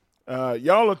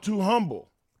 y'all are too humble.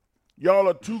 Y'all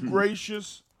are too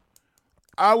gracious.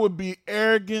 I would be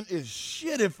arrogant as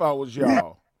shit if I was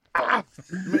y'all.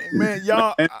 Man,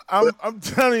 y'all, I'm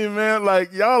telling you, man,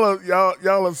 like y'all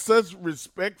are such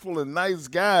respectful and nice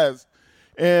guys,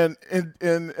 and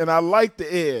I like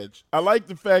the edge. I like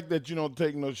the fact that you don't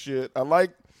take no shit.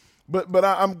 But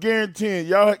I'm guaranteeing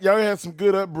y'all had some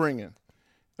good upbringing.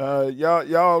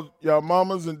 Y'all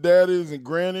mamas and daddies and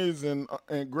grannies and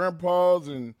grandpas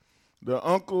and the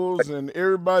uncles and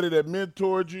everybody that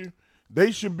mentored you, they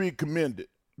should be commended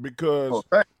because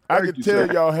I could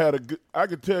tell y'all had a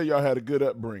good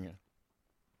upbringing.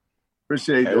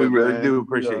 Appreciate that. We really do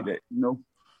appreciate that.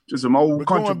 Just some old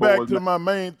country boys. Going back to my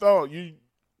main thought,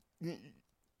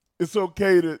 it's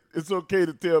okay to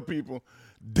tell people,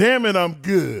 damn it, I'm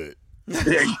good.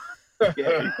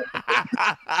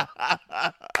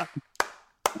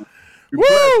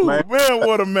 Woo, man,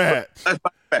 what a match.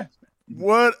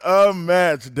 What a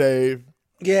match, Dave.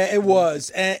 Yeah, it was.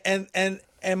 And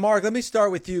Mark, let me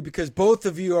start with you because both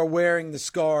of you are wearing the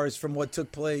scars from what took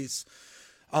place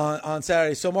on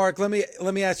Saturday. So Mark, let me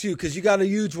ask you, because you got a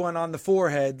huge one on the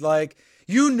forehead. Like,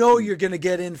 you're going to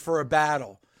get in for a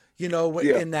battle,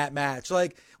 in that match.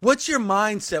 Like, what's your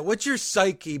mindset? What's your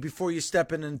psyche before you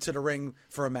step into the ring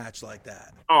for a match like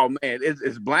that? Oh man,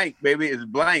 it's blank, baby. It's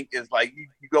blank. It's like you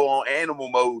go on animal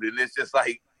mode and it's just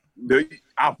like,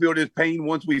 I feel this pain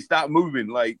once we stop moving.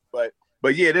 Like, but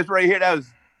yeah, this right here, that was,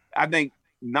 I think,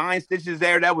 9 stitches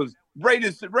there. That was right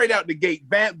out the gate.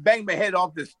 Bang my head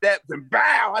off the steps and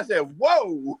bow. I said,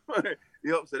 whoa.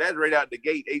 So that's right out the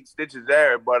gate, 8 stitches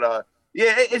there. But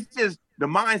yeah, it's just the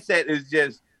mindset is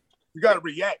just you got to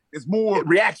react. It's more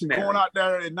reactionary. Going out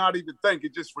there and not even think.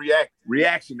 It just react.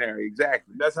 Reactionary,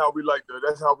 exactly. That's how we like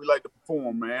to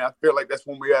perform, man. I feel like that's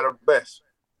when we at our best.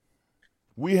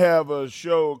 We have a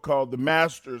show called the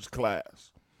Masters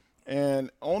Class.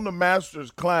 And on the Masters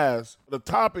Class, the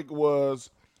topic was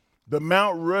the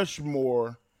Mount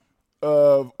Rushmore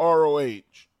of ROH.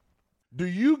 Do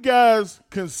you guys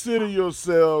consider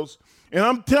yourselves, and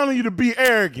I'm telling you to be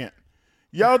arrogant,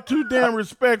 y'all too damn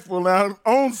respectful now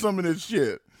on some of this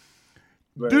shit.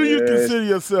 Do you consider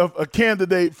yourself a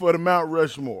candidate for the Mount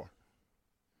Rushmore?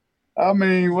 I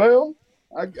mean, well,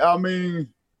 I mean,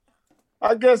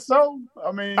 I guess so.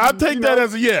 I mean, I'll take that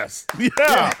as a yes.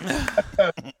 Yeah.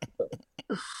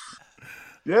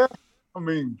 Yeah. I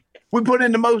mean, we put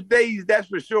in the most days, that's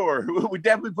for sure. We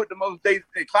definitely put the most days.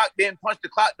 The clock didn't punch the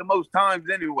clock the most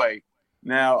times anyway.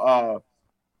 Now,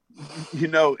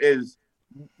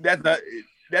 that's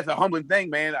a humbling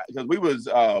thing, man. Because we was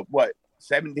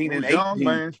 17 and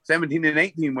 18. 17 and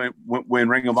 18 when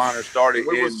Ring of Honor started.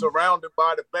 We were surrounded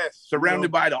by the best.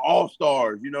 Surrounded by the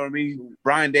all-stars, you know what I mean?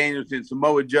 Bryan Danielson,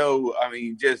 Samoa Joe, I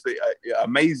mean, just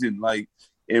amazing. Like,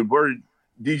 and we're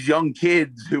these young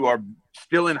kids who are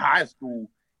still in high school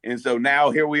And so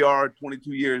now here we are 20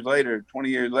 years later.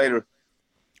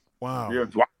 Wow. Yeah.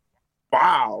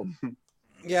 Wow.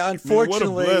 Yeah,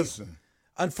 unfortunately,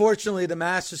 the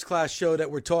Masters Class show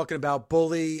that we're talking about,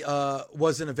 Bully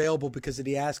wasn't available because of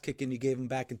the ass kicking you gave him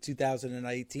back in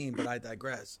 2018, but I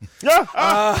digress.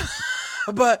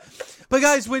 But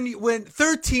guys, when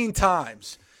 13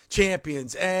 times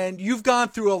champions, and you've gone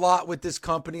through a lot with this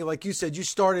company, like you said, you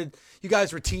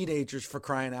guys were teenagers, for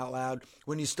crying out loud,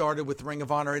 when you started with Ring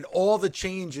of Honor and all the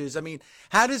changes. I mean,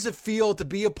 how does it feel to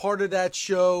be a part of that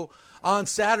show on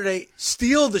Saturday,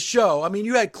 steal the show? I mean,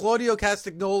 you had Claudio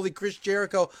Castagnoli, Chris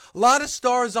Jericho, a lot of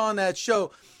stars on that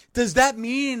show. Does that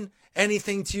mean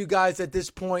anything to you guys at this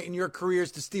point in your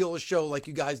careers to steal a show like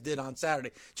you guys did on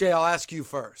Saturday? Jay, I'll ask you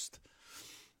first.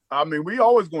 I mean, we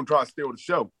always going to try to steal the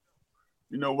show.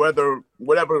 You know, whatever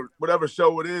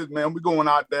show it is, man, we're going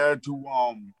out there to,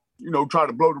 try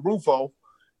to blow the roof off.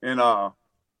 And,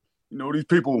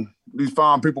 these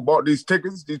fine people bought these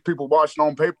tickets. These people watching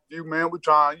on pay-per-view, man, we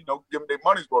try, give them their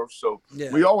money's worth. So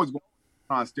we always going to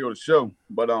try and steal the show.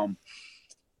 But,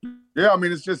 yeah, I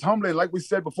mean, it's just humbling. Like we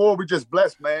said before, we just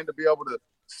blessed, man, to be able to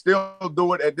still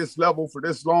do it at this level for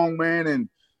this long, man. And,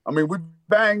 I mean, we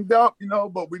banged up,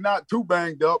 but we're not too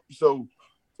banged up. So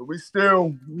we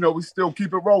still, we still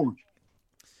keep it rolling.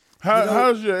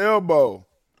 How's your elbow?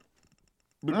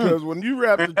 Because when you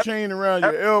wrap the chain around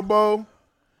your elbow,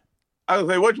 I was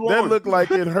like, what you want? That looked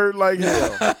like it hurt like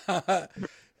hell.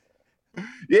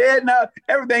 Yeah, no,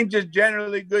 everything just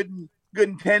generally good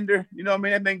and tender. You know what I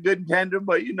mean? Everything good and tender,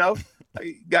 but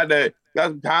got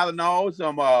some Tylenol,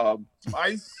 some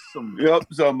ice,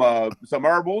 some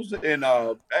herbals, and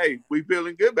hey, we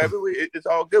feeling good, baby. It's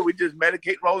all good. We just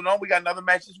medicate, rolling on. We got another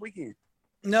match this weekend.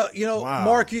 No, wow.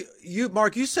 Mark,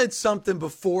 you said something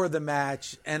before the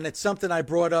match, and it's something I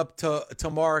brought up to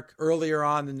Mark earlier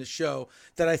on in the show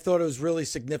that I thought it was really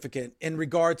significant in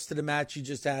regards to the match you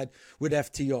just had with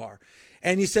FTR.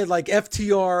 And you said, like,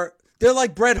 FTR, they're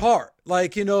like Bret Hart.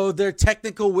 Like, they're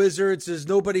technical wizards. There's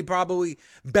nobody probably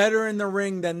better in the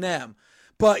ring than them.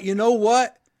 But you know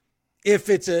what? If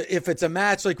it's a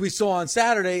match like we saw on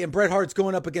Saturday and Bret Hart's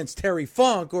going up against Terry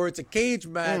Funk, or it's a cage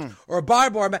match or a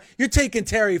bar match, you're taking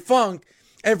Terry Funk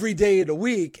every day of the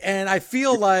week. And I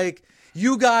feel like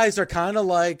you guys are kind of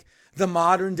like the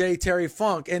modern day Terry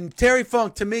Funk. And Terry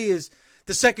Funk, to me, is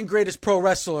the second greatest pro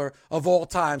wrestler of all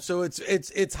time. So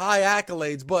it's high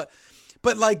accolades. But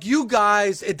like you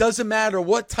guys, it doesn't matter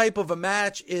what type of a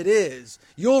match it is.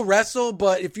 You'll wrestle,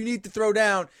 but if you need to throw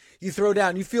down, you throw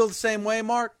down. You feel the same way,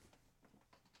 Mark?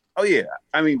 Oh, yeah.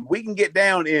 I mean, we can get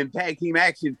down in tag team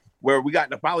action where we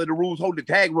got to follow the rules, hold the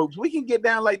tag ropes. We can get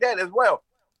down like that as well.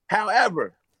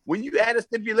 However, when you add a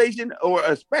stipulation or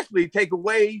especially take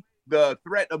away the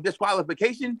threat of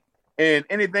disqualification and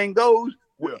anything goes,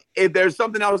 if there's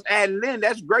something else added in,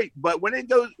 that's great. But when it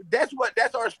goes,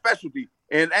 that's our specialty.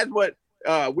 And that's what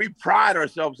we pride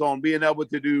ourselves on, being able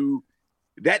to do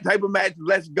that type of match.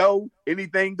 Let's go.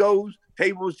 Anything goes.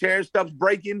 Tables, chairs, stuff's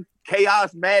breaking,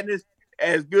 chaos, madness.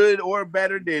 As good or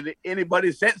better than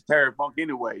anybody since Terry Funk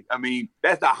anyway. I mean,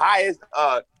 that's the highest,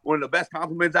 one of the best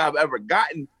compliments I've ever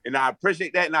gotten, and I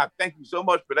appreciate that, and I thank you so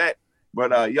much for that. But,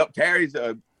 Terry's,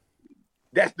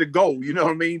 that's the goal, you know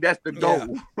what I mean? That's the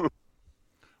goal. Yeah.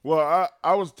 Well,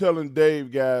 I was telling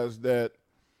Dave, guys, that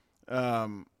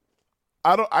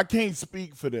I can't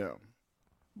speak for them,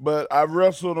 but I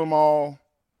wrestled them all,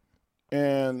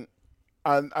 and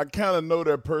I kind of know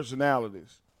their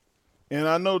personalities. And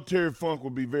I know Terry Funk will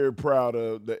be very proud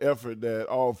of the effort that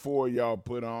all four of y'all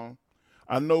put on.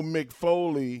 I know Mick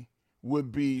Foley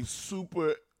would be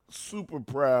super, super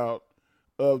proud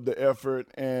of the effort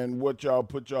and what y'all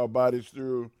put y'all bodies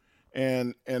through,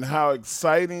 and how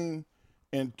exciting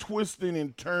and twisting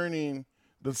and turning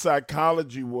the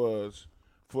psychology was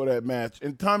for that match.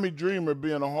 And Tommy Dreamer,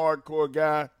 being a hardcore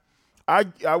guy,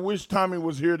 I wish Tommy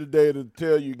was here today to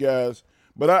tell you guys,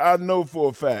 but I know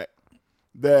for a fact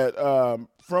that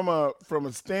from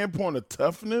a standpoint of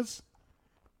toughness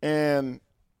and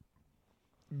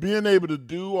being able to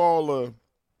do all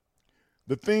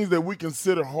the things that we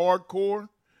consider hardcore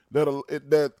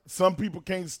that some people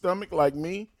can't stomach, like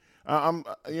me,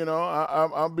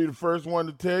 I'll be the first one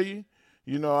to tell you.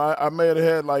 I may have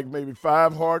had like maybe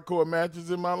 5 hardcore matches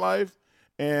in my life,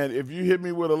 and if you hit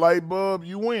me with a light bulb,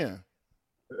 you win.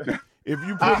 If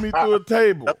you put me through a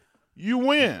table, you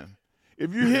win.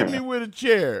 If you hit me with a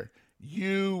chair,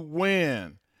 you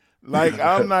win. Like,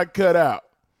 I'm not cut out.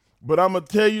 But I'm going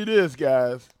to tell you this,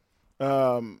 guys.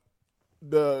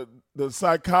 The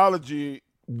psychology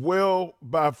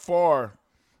by far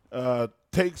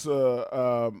takes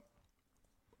a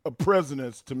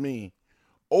precedence to me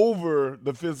over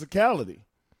the physicality.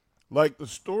 Like the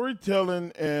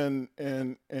storytelling and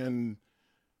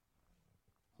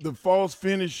the false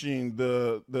finishing,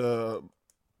 the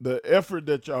effort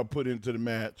that y'all put into the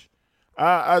match,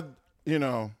 I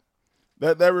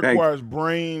that requires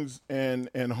brains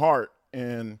and heart,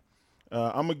 and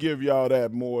I'm gonna give y'all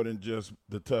that more than just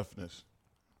the toughness.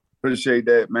 Appreciate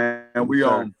that, man. We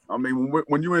I mean,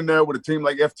 when you're in there with a team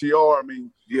like FTR, I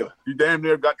mean, yeah, you damn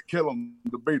near got to kill them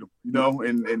to beat them, you know,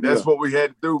 and that's what we had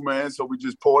to do, man. So we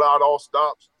just pulled out all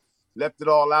stops, left it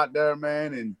all out there,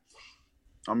 man, and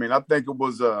I mean, I think it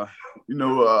was the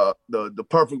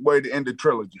perfect way to end the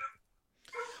trilogy.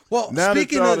 Well, now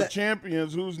speaking that y'all of the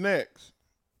champions, who's next?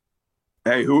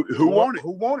 Hey, who won it?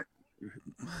 Who won it?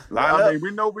 I mean,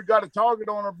 we know we got a target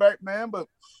on our back, man, but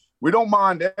we don't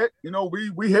mind that. You know,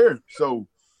 we here. So,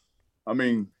 I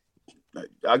mean,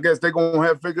 I guess they're gonna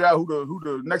have to figure out who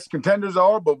the next contenders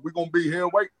are, but we're gonna be here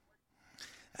waiting.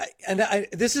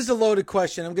 This is a loaded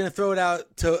question. I'm gonna throw it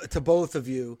out to both of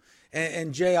you.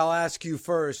 And Jay, I'll ask you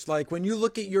first. Like, when you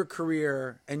look at your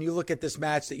career and you look at this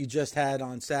match that you just had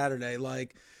on Saturday,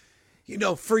 like, you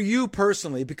know, for you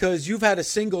personally, because you've had a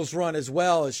singles run as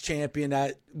well as champion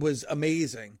that was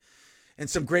amazing, and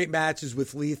some great matches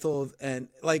with Lethal, and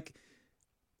like,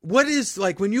 what is,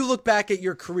 like, when you look back at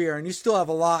your career and you still have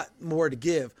a lot more to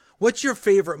give, what's your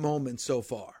favorite moment so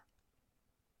far?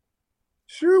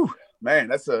 Shoo, man,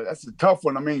 that's a tough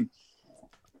one. I mean,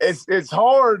 it's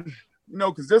hard, you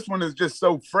know, because this one is just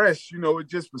so fresh. You know, it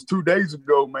just was 2 days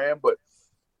ago, man. But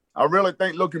I really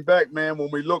think looking back, man, when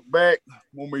we look back,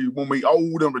 when we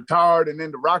old and retired and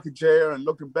in the rocking chair and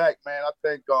looking back, man, I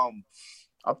think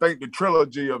the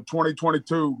trilogy of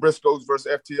 2022 Briscoes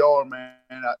versus FTR, man,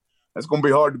 that's going to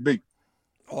be hard to beat.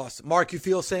 Awesome. Mark, you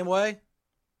feel the same way?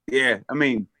 Yeah, I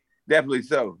mean, definitely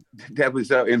so. Definitely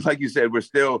so. And like you said, we're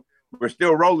still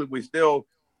rolling. We're still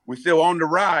on the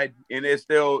ride, and it's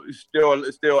still,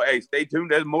 hey, stay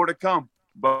tuned. There's more to come.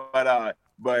 But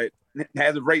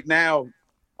as of right now,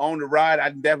 on the ride,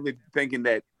 I'm definitely thinking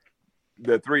that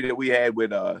the three that we had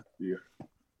with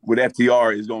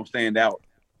FTR is going to stand out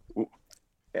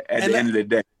at the end of the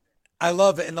day. I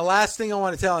love it. And the last thing I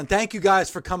want to tell, and thank you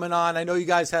guys for coming on. I know you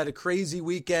guys had a crazy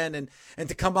weekend, and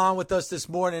to come on with us this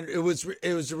morning, it was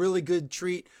a really good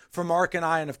treat for Mark and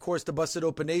I, and of course the Busted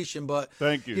Open Nation. But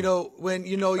thank you. You know, when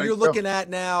you're looking at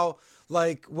now,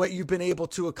 like, what you've been able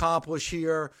to accomplish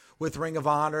here with Ring of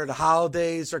Honor, the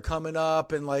holidays are coming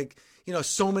up, and, like, you know,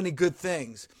 so many good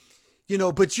things. You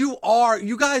know, but you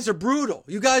guys are brutal.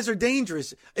 You guys are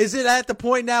dangerous. Is it at the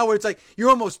point now where it's like you're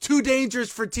almost too dangerous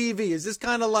for TV? Is this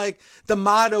kind of like the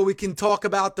motto we can talk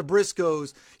about the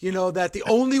Briscoes? You know, that the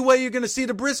only way you're going to see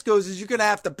the Briscoes is you're going to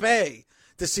have to pay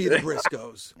to see the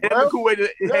Briscoes. That's a cool way to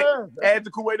put it. That's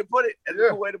a cool way to put it.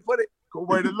 Cool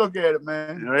way to look at it,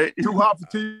 man. All right. Too hot for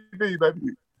TV,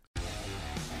 baby.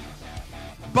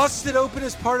 Busted Open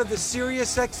is part of the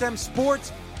SiriusXM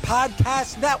Sports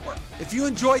Podcast Network. If you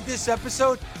enjoyed this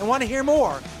episode and want to hear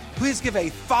more, please give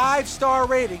a 5-star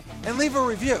rating and leave a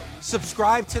review.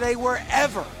 Subscribe today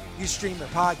wherever you stream your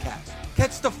podcast.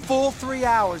 Catch the full 3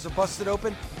 hours of Busted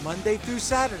Open Monday through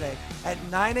Saturday at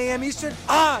 9 a.m. Eastern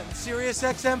on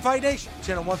SiriusXM Fight Nation,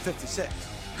 channel 156.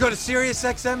 Go to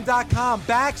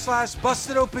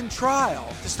SiriusXM.com/Busted Open Trial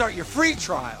to start your free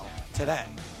trial today.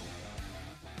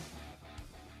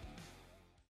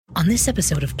 On this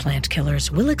episode of Plant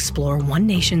Killers, we'll explore one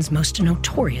nation's most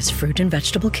notorious fruit and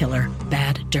vegetable killer,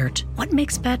 bad dirt. What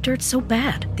makes bad dirt so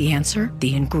bad? The answer?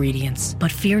 The ingredients.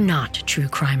 But fear not, true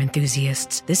crime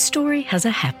enthusiasts. This story has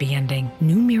a happy ending.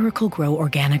 New Miracle-Gro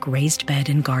organic raised bed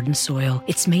and garden soil.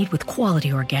 It's made with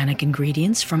quality organic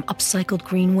ingredients from upcycled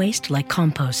green waste like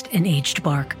compost and aged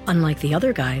bark. Unlike the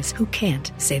other guys who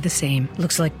can't say the same.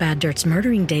 Looks like bad dirt's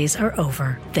murdering days are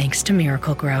over, thanks to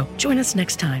Miracle-Gro. Join us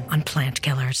next time on Plant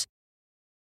Killers.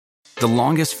 The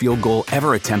longest field goal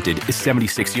ever attempted is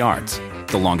 76 yards.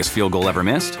 The longest field goal ever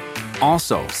missed?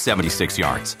 Also 76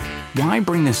 yards. Why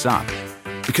bring this up?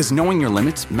 Because knowing your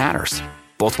limits matters,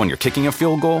 both when you're kicking a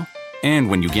field goal and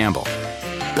when you gamble.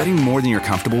 Betting more than you're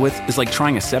comfortable with is like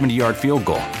trying a 70-yard field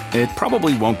goal. It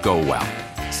probably won't go well.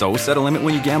 So set a limit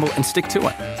when you gamble and stick to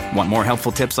it. Want more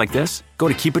helpful tips like this? Go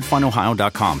to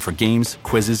keepitfunohio.com for games,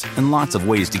 quizzes, and lots of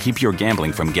ways to keep your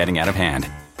gambling from getting out of hand.